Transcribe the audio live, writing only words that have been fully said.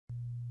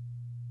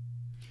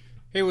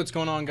Hey, what's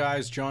going on,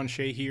 guys? John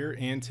Shea here,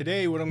 and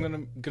today what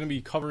I'm gonna be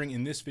covering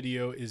in this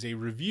video is a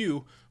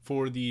review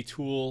for the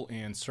tool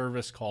and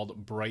service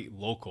called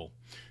Brightlocal.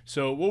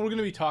 So what we're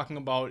gonna be talking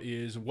about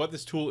is what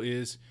this tool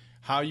is,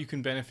 how you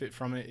can benefit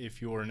from it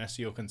if you're an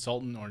SEO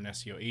consultant or an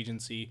SEO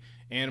agency,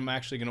 and I'm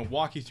actually gonna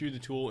walk you through the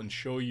tool and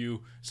show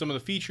you some of the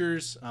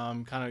features,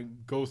 kind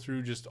of go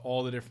through just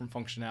all the different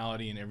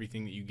functionality and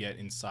everything that you get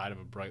inside of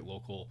a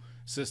Brightlocal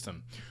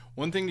system.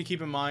 One thing to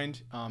keep in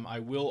mind, I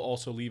will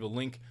also leave a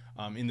link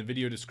in the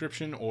video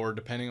description, or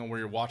depending on where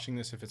you're watching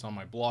this, if it's on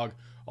my blog,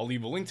 I'll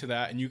leave a link to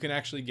that, and you can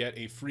actually get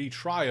a free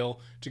trial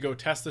to go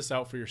test this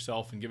out for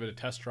yourself and give it a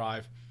test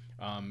drive.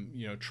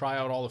 Try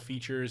out all the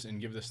features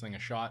and give this thing a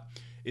shot.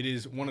 It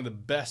is one of the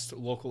best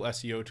local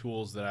SEO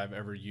tools that I've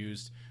ever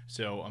used,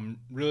 so I'm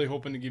really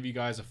hoping to give you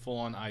guys a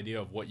full-on idea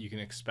of what you can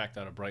expect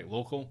out of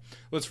Brightlocal.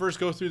 Let's first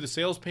go through the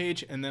sales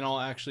page, and then I'll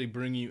actually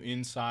bring you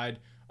inside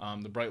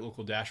the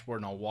Brightlocal dashboard,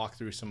 and I'll walk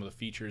through some of the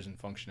features and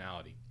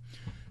functionality.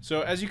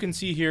 So as you can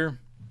see here,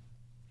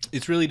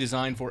 it's really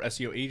designed for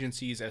SEO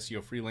agencies,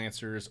 SEO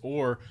freelancers,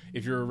 or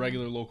if you're a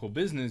regular local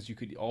business, you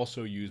could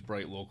also use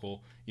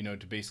Brightlocal,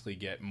 to basically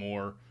get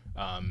more,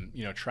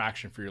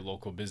 traction for your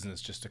local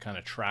business, just to kind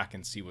of track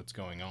and see what's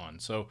going on.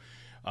 So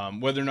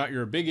whether or not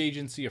you're a big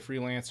agency, a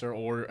freelancer,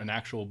 or an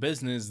actual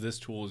business, this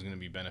tool is going to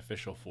be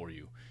beneficial for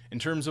you. In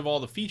terms of all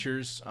the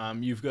features,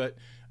 you've got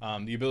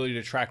the ability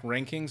to track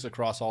rankings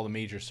across all the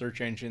major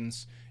search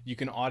engines. You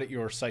can audit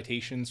your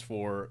citations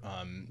for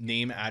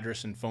name,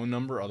 address, and phone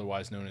number,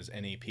 otherwise known as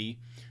NAP.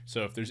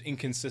 So if there's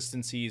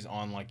inconsistencies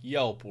on like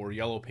Yelp or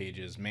Yellow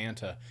Pages,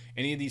 Manta,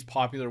 any of these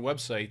popular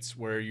websites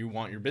where you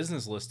want your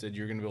business listed,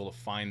 you're going to be able to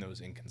find those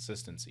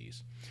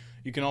inconsistencies.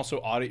 You can also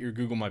audit your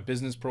Google My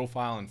Business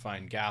profile and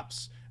find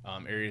gaps,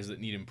 areas that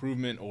need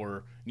improvement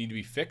or need to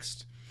be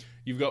fixed.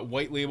 You've got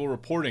white label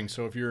reporting,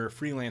 so if you're a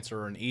freelancer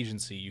or an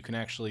agency, you can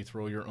actually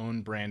throw your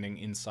own branding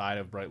inside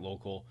of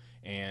Brightlocal,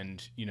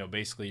 and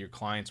basically your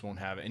clients won't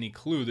have any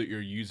clue that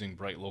you're using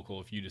Brightlocal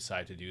if you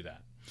decide to do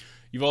that.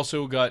 You've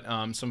also got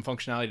some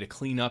functionality to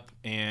clean up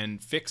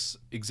and fix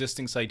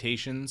existing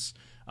citations,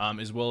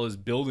 as well as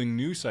building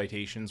new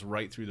citations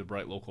right through the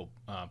Brightlocal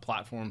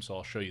platform, so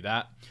I'll show you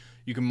that.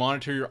 You can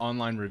monitor your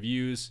online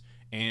reviews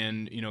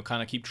and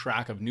kind of keep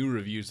track of new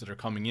reviews that are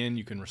coming in.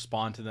 You can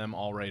respond to them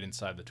all right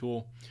inside the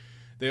tool.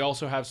 They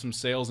also have some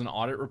sales and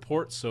audit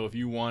reports, so if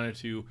you wanted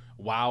to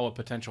wow a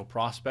potential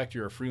prospect,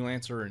 you're a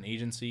freelancer or an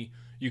agency,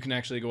 you can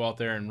actually go out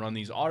there and run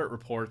these audit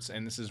reports,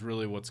 and this is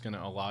really what's going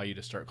to allow you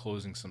to start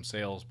closing some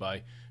sales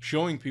by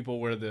showing people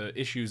where the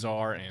issues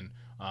are and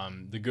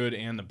the good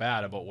and the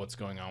bad about what's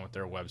going on with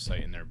their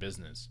website and their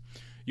business.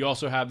 You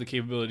also have the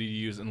capability to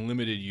use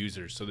unlimited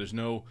users, so there's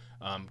no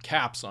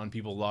caps on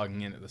people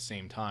logging in at the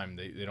same time.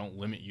 They don't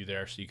limit you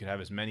there, so you can have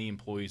as many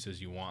employees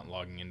as you want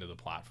logging into the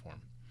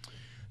platform.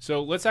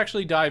 So let's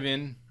actually dive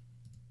in.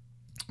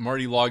 I'm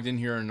already logged in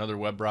here in another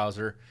web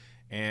browser,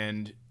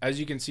 and as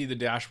you can see, the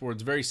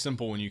dashboard's very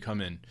simple when you come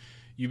in.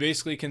 You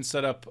basically can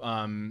set up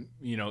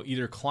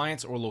either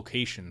clients or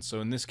locations. So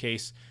in this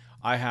case,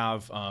 I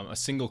have a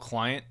single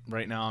client.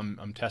 Right now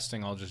I'm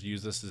testing, I'll just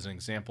use this as an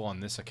example on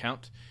this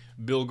account.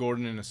 Bill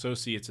Gordon and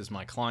Associates is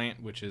my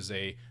client, which is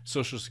a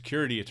Social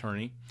Security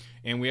attorney,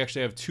 and we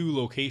actually have 2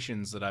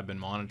 locations that I've been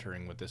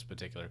monitoring with this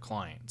particular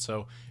client.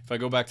 So if I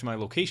go back to my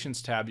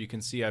locations tab, you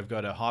can see I've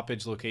got a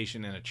Hoppage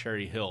location and a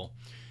Cherry Hill,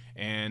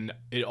 and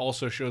it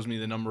also shows me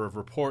the number of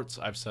reports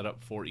I've set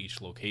up for each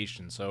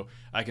location, so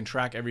I can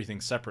track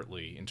everything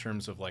separately in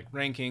terms of like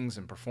rankings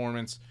and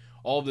performance.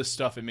 All of this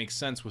stuff, it makes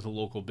sense with a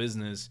local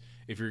business.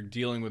 If you're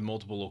dealing with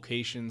multiple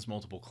locations,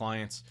 multiple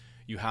clients,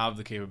 you have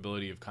the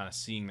capability of kind of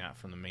seeing that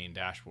from the main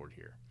dashboard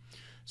here.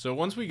 So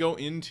once we go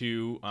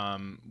into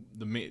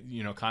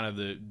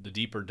the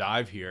deeper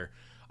dive here,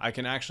 I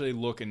can actually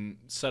look and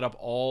set up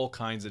all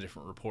kinds of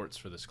different reports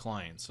for this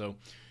client. So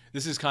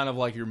this is kind of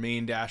like your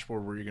main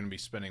dashboard where you're going to be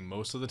spending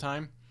most of the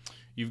time.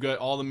 You've got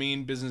all the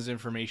main business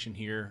information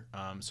here.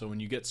 So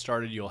when you get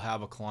started, you'll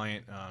have a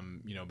client,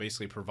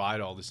 basically provide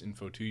all this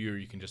info to you, or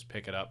you can just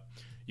pick it up.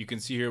 You can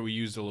see here we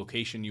used a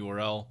location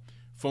URL,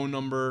 phone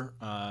number,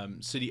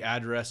 city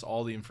address,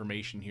 all the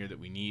information here that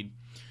we need.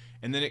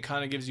 And then it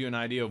kind of gives you an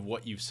idea of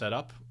what you've set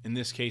up. In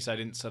this case, I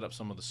didn't set up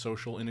some of the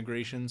social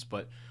integrations,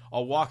 but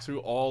I'll walk through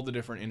all the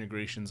different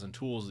integrations and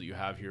tools that you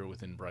have here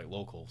within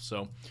Brightlocal.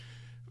 So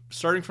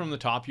starting from the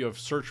top, you have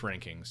search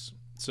rankings.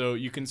 So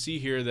you can see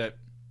here that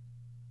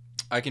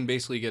I can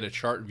basically get a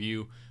chart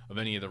view of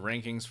any of the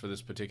rankings for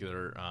this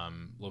particular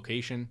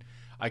location.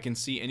 I can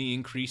see any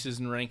increases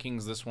in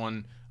rankings. This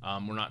one,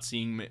 we're not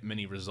seeing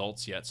many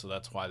results yet, so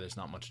that's why there's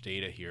not much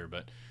data here.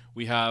 But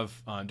we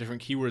have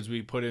different keywords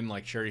we put in,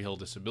 like Cherry Hill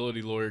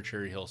disability lawyer,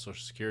 Cherry Hill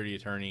social security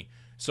attorney,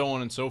 so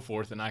on and so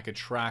forth, and I could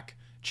track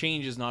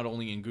changes not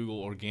only in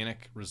Google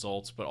organic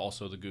results, but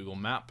also the Google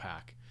Map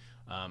Pack.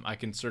 I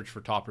can search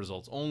for top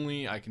results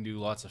only. I can do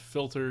lots of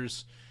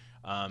filters.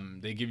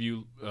 They give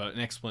you an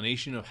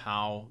explanation of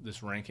how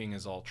this ranking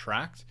is all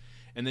tracked.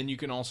 And then you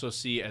can also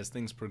see as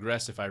things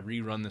progress, if I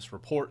rerun this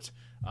report,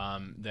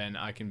 then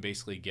I can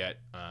basically get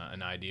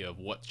an idea of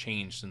what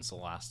changed since the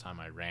last time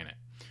I ran it.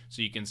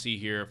 So you can see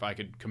here, if I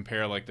could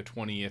compare like the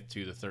 20th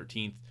to the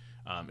 13th,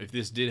 if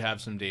this did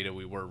have some data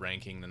we were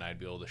ranking, then I'd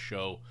be able to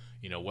show,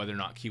 whether or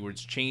not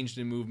keywords changed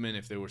in movement,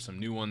 if there were some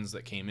new ones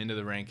that came into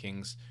the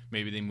rankings,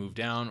 maybe they moved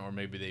down or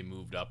maybe they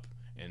moved up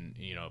and,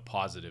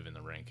 positive in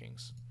the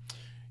rankings.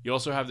 You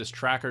also have this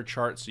tracker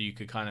chart, so you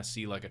could kind of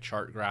see like a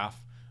chart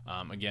graph.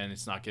 Again,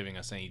 it's not giving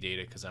us any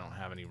data because I don't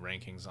have any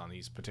rankings on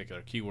these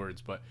particular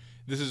keywords, but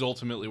this is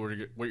ultimately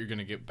what you're going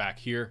to get back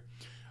here.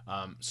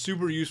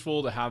 Super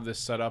useful to have this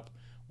set up.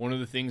 One of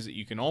the things that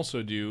you can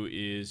also do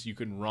is you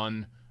can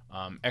run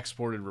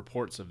exported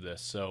reports of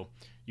this. So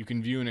you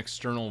can view an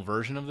external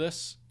version of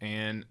this,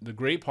 and the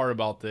great part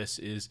about this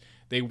is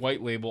they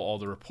white label all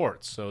the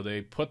reports. So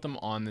they put them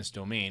on this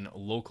domain,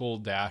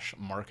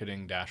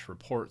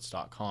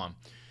 local-marketing-reports.com.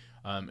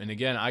 And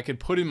again, I could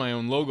put in my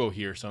own logo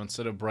here. So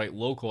instead of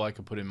Brightlocal, I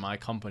could put in my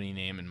company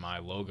name and my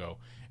logo.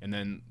 And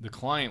then the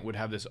client would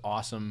have this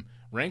awesome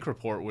rank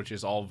report, which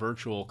is all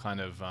virtual,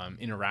 kind of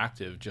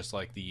interactive, just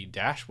like the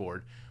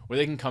dashboard, where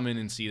they can come in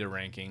and see the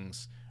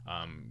rankings,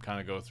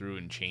 kind of go through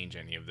and change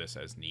any of this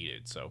as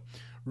needed. So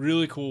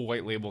really cool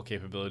white label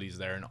capabilities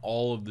there, and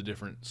all of the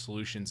different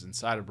solutions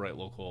inside of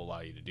Brightlocal allow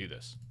you to do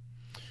this.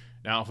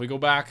 Now, if we go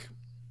back,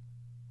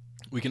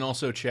 we can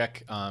also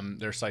check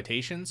their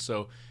citations.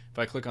 So if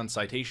I click on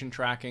citation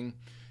tracking,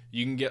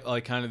 you can get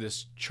like kind of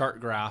this chart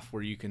graph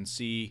where you can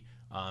see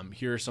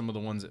here are some of the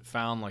ones it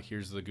found, like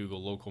here's the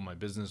Google Local My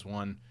Business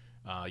one,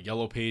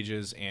 Yellow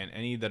Pages, and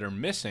any that are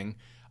missing,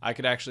 I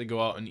could actually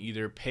go out and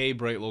either pay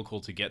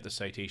Brightlocal to get the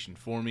citation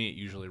for me. It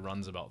usually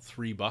runs about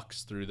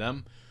 $3 through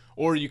them.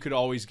 Or you could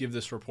always give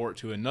this report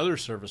to another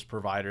service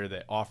provider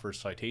that offers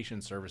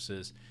citation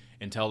services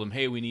and tell them,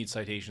 hey, we need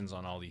citations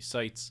on all these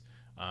sites.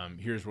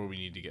 Here's where we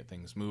need to get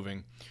things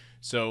moving.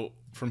 So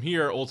from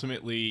here,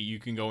 ultimately, you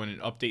can go in and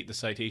update the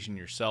citation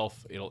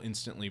yourself. It'll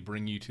instantly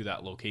bring you to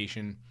that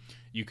location.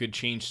 You could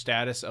change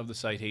status of the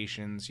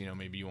citations.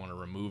 Maybe you want to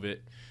remove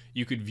it.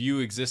 You could view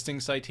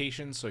existing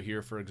citations. So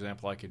here, for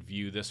example, I could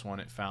view this one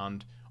it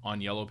found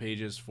on Yellow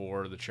Pages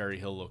for the Cherry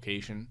Hill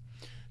location.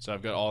 So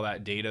I've got all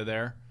that data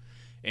there.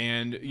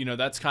 And,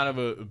 that's kind of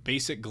a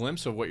basic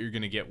glimpse of what you're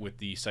going to get with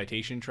the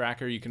citation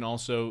tracker. You can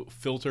also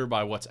filter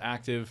by what's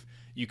active.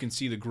 You can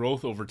see the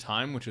growth over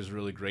time, which is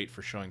really great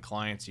for showing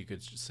clients. You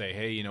could say,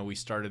 hey, we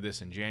started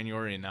this in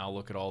January, and now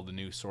look at all the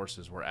new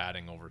sources we're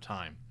adding over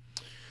time.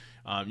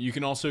 You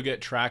can also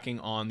get tracking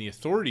on the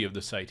authority of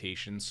the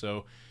citation.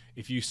 So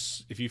if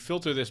you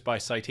filter this by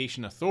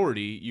Citation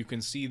Authority, you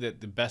can see that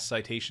the best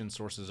citation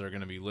sources are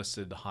going to be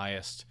listed the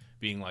highest,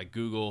 being like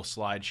Google,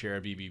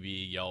 SlideShare,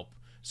 BBB, Yelp,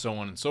 so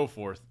on and so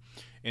forth.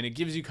 And it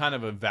gives you kind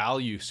of a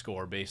value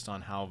score based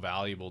on how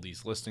valuable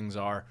these listings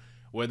are,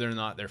 whether or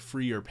not they're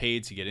free or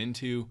paid to get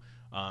into.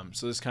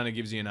 So this kind of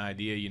gives you an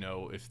idea,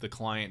 if the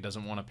client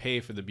doesn't want to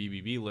pay for the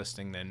BBB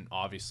listing, then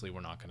obviously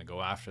we're not going to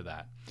go after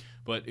that.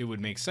 But it would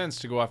make sense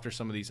to go after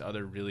some of these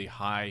other really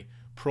high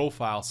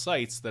profile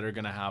sites that are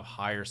going to have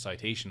higher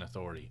citation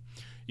authority.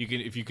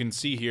 If you can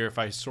see here, if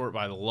I sort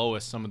by the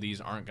lowest, some of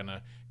these aren't going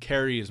to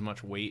carry as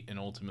much weight and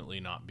ultimately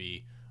not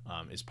be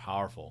as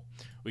powerful.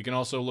 We can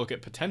also look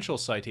at potential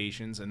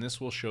citations, and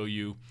this will show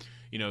you,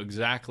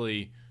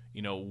 exactly,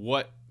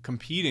 what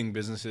competing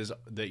businesses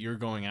that you're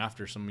going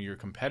after, some of your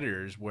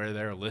competitors, where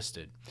they're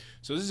listed.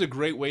 So this is a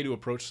great way to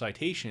approach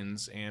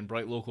citations, and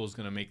Brightlocal is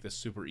going to make this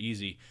super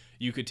easy.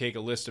 You could take a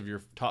list of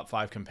your top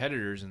 5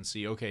 competitors and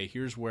see, okay,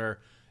 here's where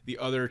the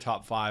other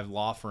top 5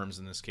 law firms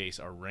in this case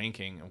are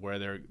ranking,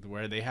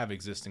 where they have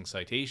existing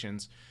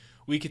citations.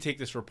 We could take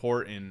this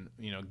report and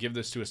give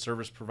this to a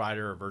service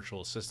provider or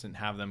virtual assistant,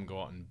 have them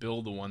go out and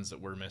build the ones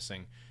that we're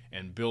missing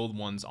and build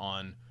ones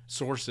on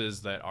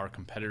sources that our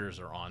competitors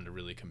are on to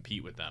really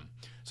compete with them.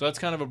 So that's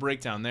kind of a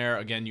breakdown there.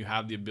 Again, you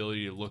have the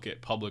ability to look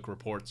at public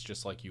reports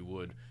just like you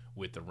would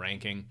with the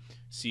ranking.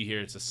 See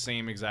here, it's the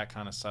same exact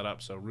kind of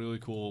setup, so really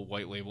cool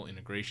white label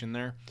integration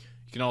there.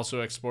 You can also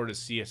export as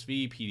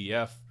CSV,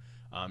 PDF.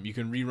 You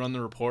can rerun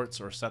the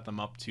reports or set them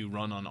up to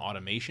run on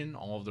automation.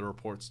 All of the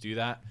reports do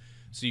that.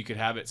 So you could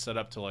have it set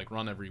up to like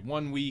run every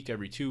 1 week,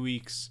 every 2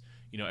 weeks,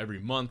 every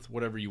month,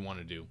 whatever you want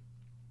to do.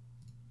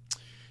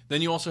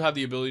 Then you also have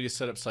the ability to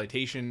set up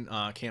citation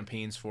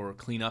campaigns for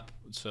cleanup.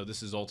 So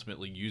this is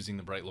ultimately using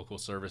the Brightlocal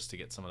service to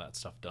get some of that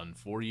stuff done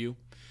for you.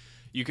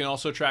 You can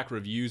also track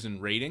reviews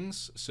and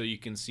ratings. So you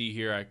can see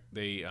here,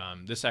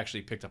 this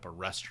actually picked up a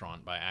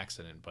restaurant by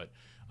accident, but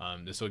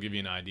this will give you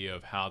an idea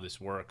of how this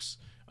works.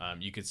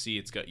 You can see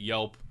it's got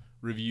Yelp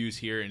reviews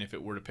here, and if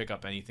it were to pick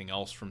up anything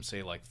else from,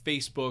 say, like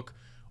Facebook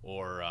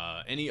or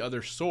any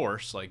other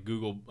source like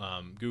Google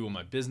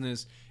My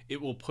Business, it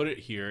will put it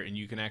here, and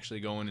you can actually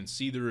go in and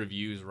see the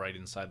reviews right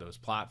inside those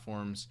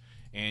platforms,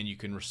 and you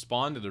can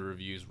respond to the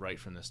reviews right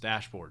from this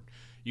dashboard.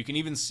 You can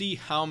even see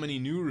how many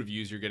new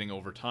reviews you're getting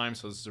over time,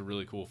 so this is a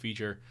really cool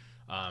feature.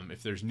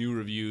 If there's new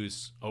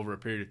reviews over a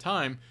period of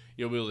time,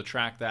 you'll be able to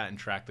track that and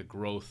track the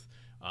growth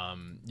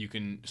You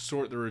can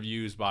sort the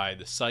reviews by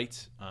the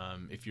site.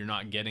 If you're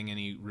not getting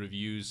any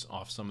reviews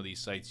off some of these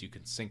sites, you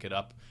can sync it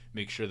up,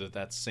 make sure that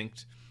that's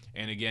synced.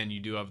 And again, you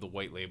do have the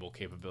white label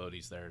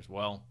capabilities there as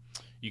well.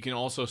 You can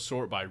also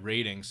sort by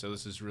rating, so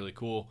this is really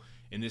cool.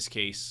 In this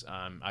case,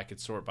 I could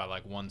sort by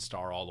like 1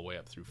 star all the way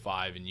up through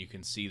 5, and you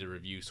can see the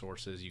review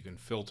sources. You can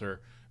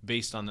filter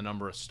based on the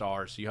number of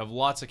stars, so you have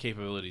lots of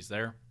capabilities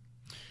there.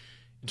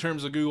 In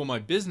terms of Google My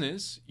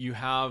Business, you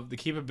have the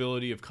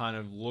capability of kind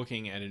of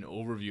looking at an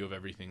overview of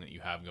everything that you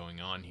have going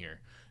on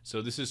here.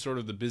 So this is sort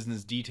of the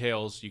business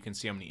details. You can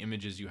see how many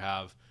images you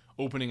have,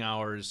 opening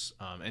hours,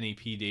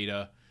 NAP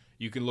data.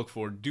 You can look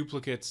for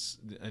duplicates,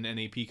 an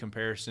NAP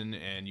comparison,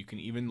 and you can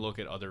even look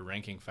at other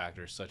ranking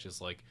factors such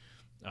as like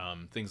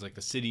things like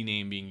the city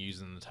name being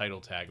used in the title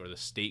tag or the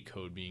state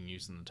code being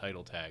used in the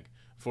title tag.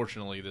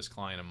 Fortunately, this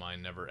client of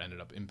mine never ended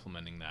up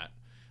implementing that.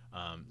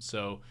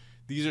 So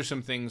these are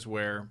some things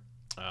where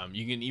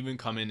you can even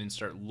come in and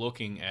start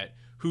looking at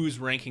who's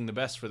ranking the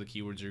best for the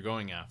keywords you're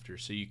going after.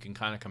 So you can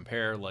kind of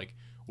compare, like,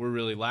 we're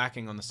really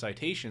lacking on the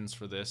citations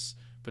for this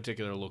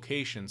particular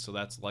location, so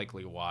that's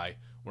likely why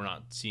we're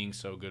not seeing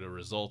so good a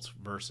results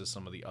versus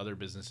some of the other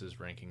businesses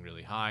ranking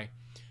really high.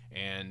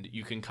 And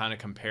you can kind of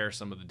compare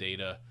some of the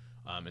data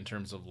in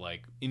terms of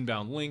like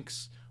inbound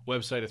links,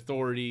 website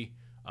authority.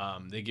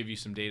 They give you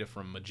some data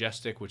from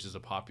Majestic, which is a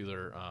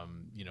popular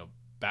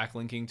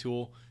backlinking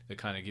tool that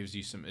kind of gives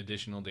you some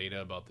additional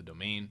data about the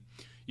domain.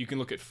 You can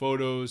look at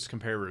photos,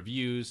 compare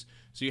reviews.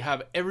 So you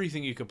have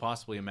everything you could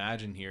possibly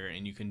imagine here,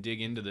 and you can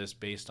dig into this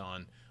based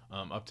on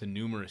up to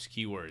numerous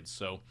keywords.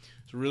 So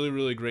it's a really,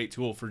 really great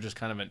tool for just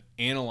kind of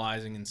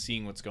analyzing and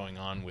seeing what's going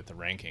on with the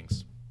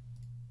rankings.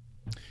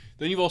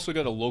 Then you've also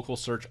got a local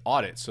search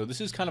audit. So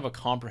this is kind of a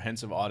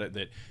comprehensive audit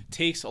that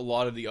takes a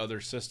lot of the other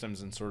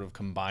systems and sort of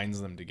combines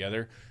them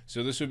together.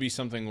 So this would be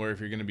something where if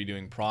you're going to be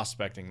doing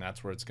prospecting,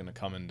 that's where it's going to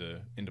come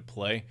into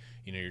play.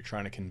 You're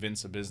trying to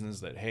convince a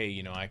business that,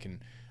 hey,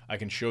 I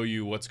can show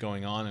you what's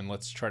going on and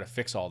let's try to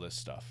fix all this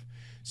stuff.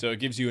 So it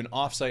gives you an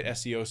offsite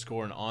SEO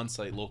score, an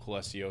on-site local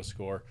SEO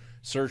score,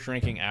 search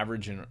ranking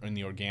average in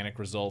the organic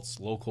results,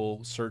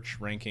 local search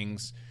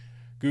rankings,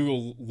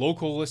 Google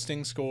local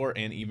listing score,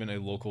 and even a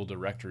local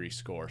directory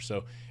score.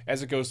 So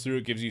as it goes through,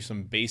 it gives you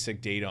some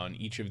basic data on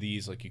each of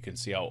these. Like you can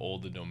see how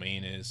old the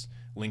domain is,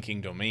 linking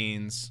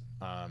domains.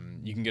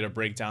 You can get a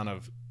breakdown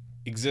of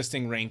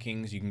existing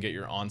rankings. You can get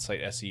your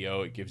on-site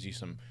SEO. It gives you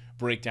some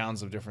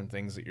breakdowns of different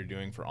things that you're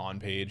doing for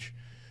on-page.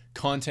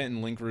 Content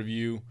and link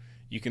review.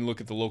 You can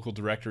look at the local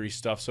directory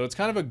stuff. So it's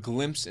kind of a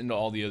glimpse into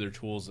all the other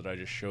tools that I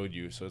just showed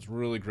you. So it's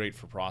really great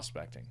for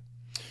prospecting.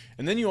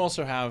 And then you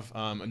also have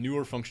a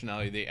newer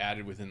functionality they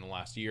added within the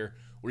last year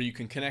where you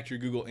can connect your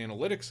Google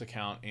Analytics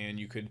account and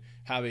you could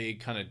have a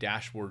kind of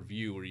dashboard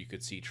view where you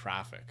could see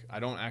traffic. I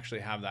don't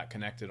actually have that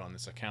connected on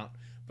this account,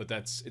 but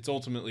it's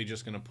ultimately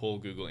just going to pull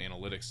Google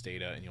Analytics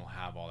data and you'll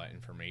have all that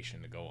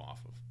information to go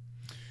off of.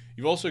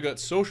 You've also got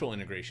social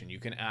integration. You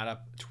can add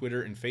up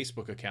Twitter and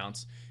Facebook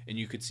accounts and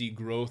you could see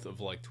growth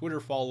of like Twitter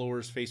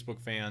followers, Facebook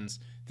fans,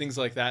 things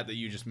like that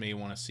you just may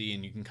want to see,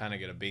 and you can kind of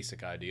get a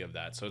basic idea of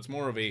that. So it's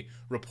more of a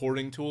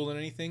reporting tool than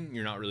anything.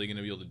 You're not really going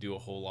to be able to do a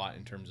whole lot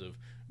in terms of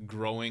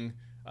growing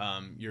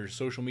your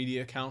social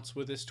media accounts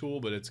with this tool,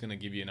 but it's going to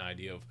give you an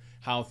idea of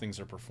how things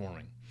are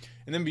performing.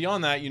 And then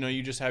beyond that,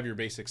 you just have your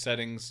basic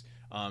settings.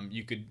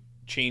 You could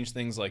change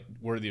things like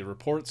where the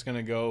report's going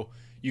to go.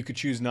 You could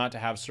choose not to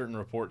have certain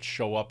reports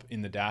show up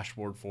in the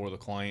dashboard for the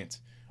client.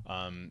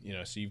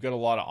 So you've got a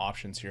lot of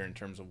options here in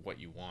terms of what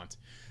you want.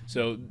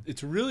 So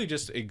it's really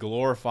just a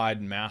glorified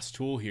mass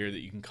tool here that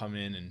you can come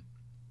in and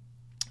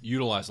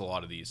utilize a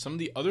lot of these. Some of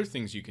the other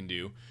things you can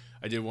do,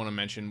 I did want to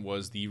mention,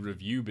 was the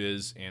Review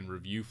Biz and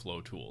Review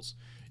Flow tools.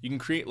 You can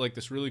create like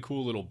this really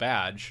cool little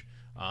badge.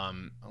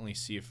 Let me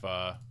see if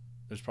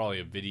there's probably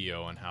a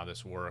video on how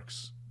this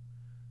works.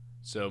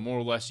 So more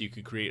or less you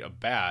could create a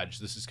badge.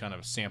 This is kind of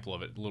a sample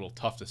of it, a little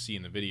tough to see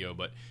in the video,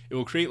 but it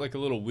will create like a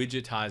little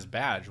widgetized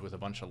badge with a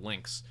bunch of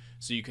links.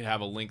 So you could have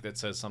a link that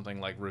says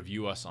something like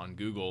review us on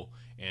Google,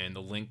 and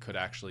the link could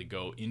actually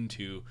go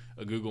into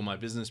a Google My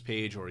Business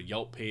page or a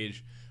Yelp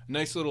page. A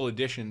nice little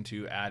addition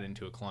to add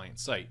into a client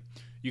site.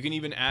 You can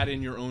even add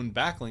in your own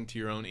backlink to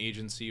your own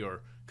agency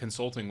or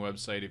consulting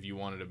website if you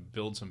wanted to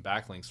build some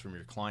backlinks from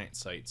your client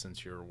site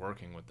since you're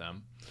working with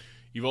them.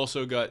 You've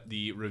also got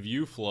the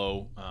review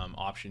flow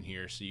option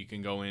here, so you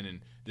can go in,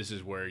 and this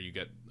is where you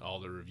get all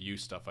the review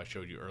stuff I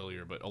showed you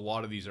earlier, but a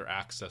lot of these are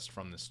accessed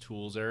from this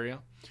tools area.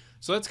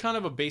 So that's kind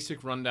of a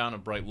basic rundown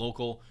of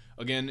Brightlocal.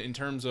 Again, in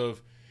terms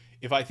of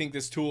if I think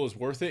this tool is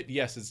worth it,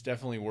 yes, it's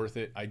definitely worth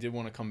it. I did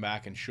want to come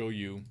back and show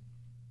you,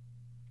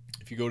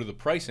 if you go to the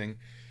pricing,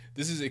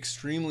 this is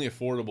extremely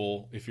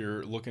affordable if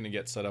you're looking to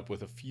get set up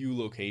with a few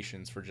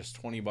locations. For just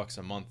 20 bucks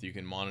a month, you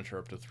can monitor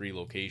up to 3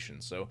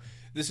 locations. So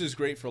this is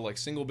great for like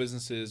single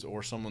businesses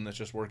or someone that's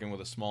just working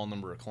with a small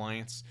number of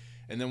clients.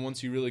 And then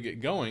once you really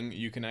get going,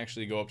 you can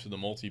actually go up to the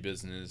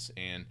multi-business,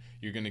 and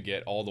you're going to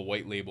get all the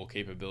white label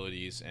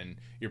capabilities, and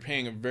you're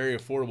paying a very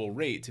affordable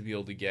rate to be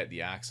able to get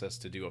the access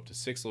to do up to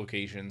 6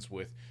 locations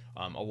with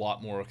a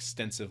lot more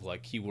extensive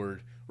like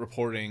keyword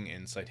reporting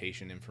and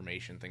citation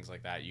information, things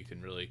like that. You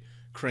can really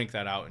crank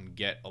that out and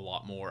get a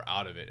lot more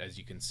out of it. As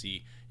you can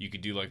see, you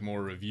could do like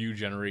more review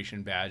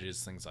generation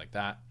badges, things like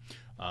that.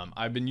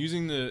 I've been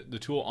using the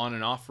tool on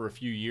and off for a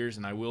few years,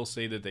 and I will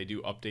say that they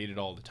do update it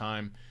all the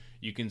time.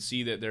 You can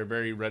see that they're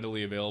very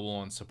readily available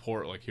on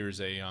support. Like here's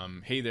a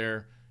hey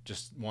there,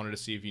 just wanted to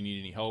see if you need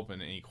any help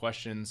and any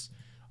questions.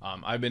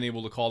 I've been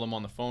able to call them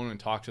on the phone and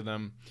talk to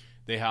them.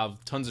 They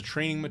have tons of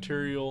training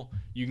material.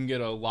 You can get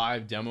a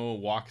live demo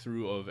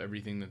walkthrough of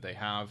everything that they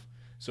have.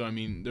 So I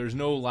mean, there's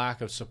no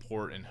lack of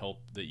support and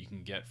help that you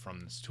can get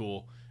from this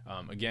tool.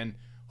 Again,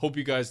 hope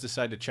you guys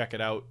decide to check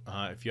it out.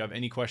 If you have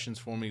any questions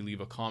for me,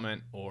 leave a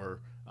comment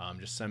or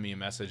just send me a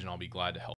message and I'll be glad to help.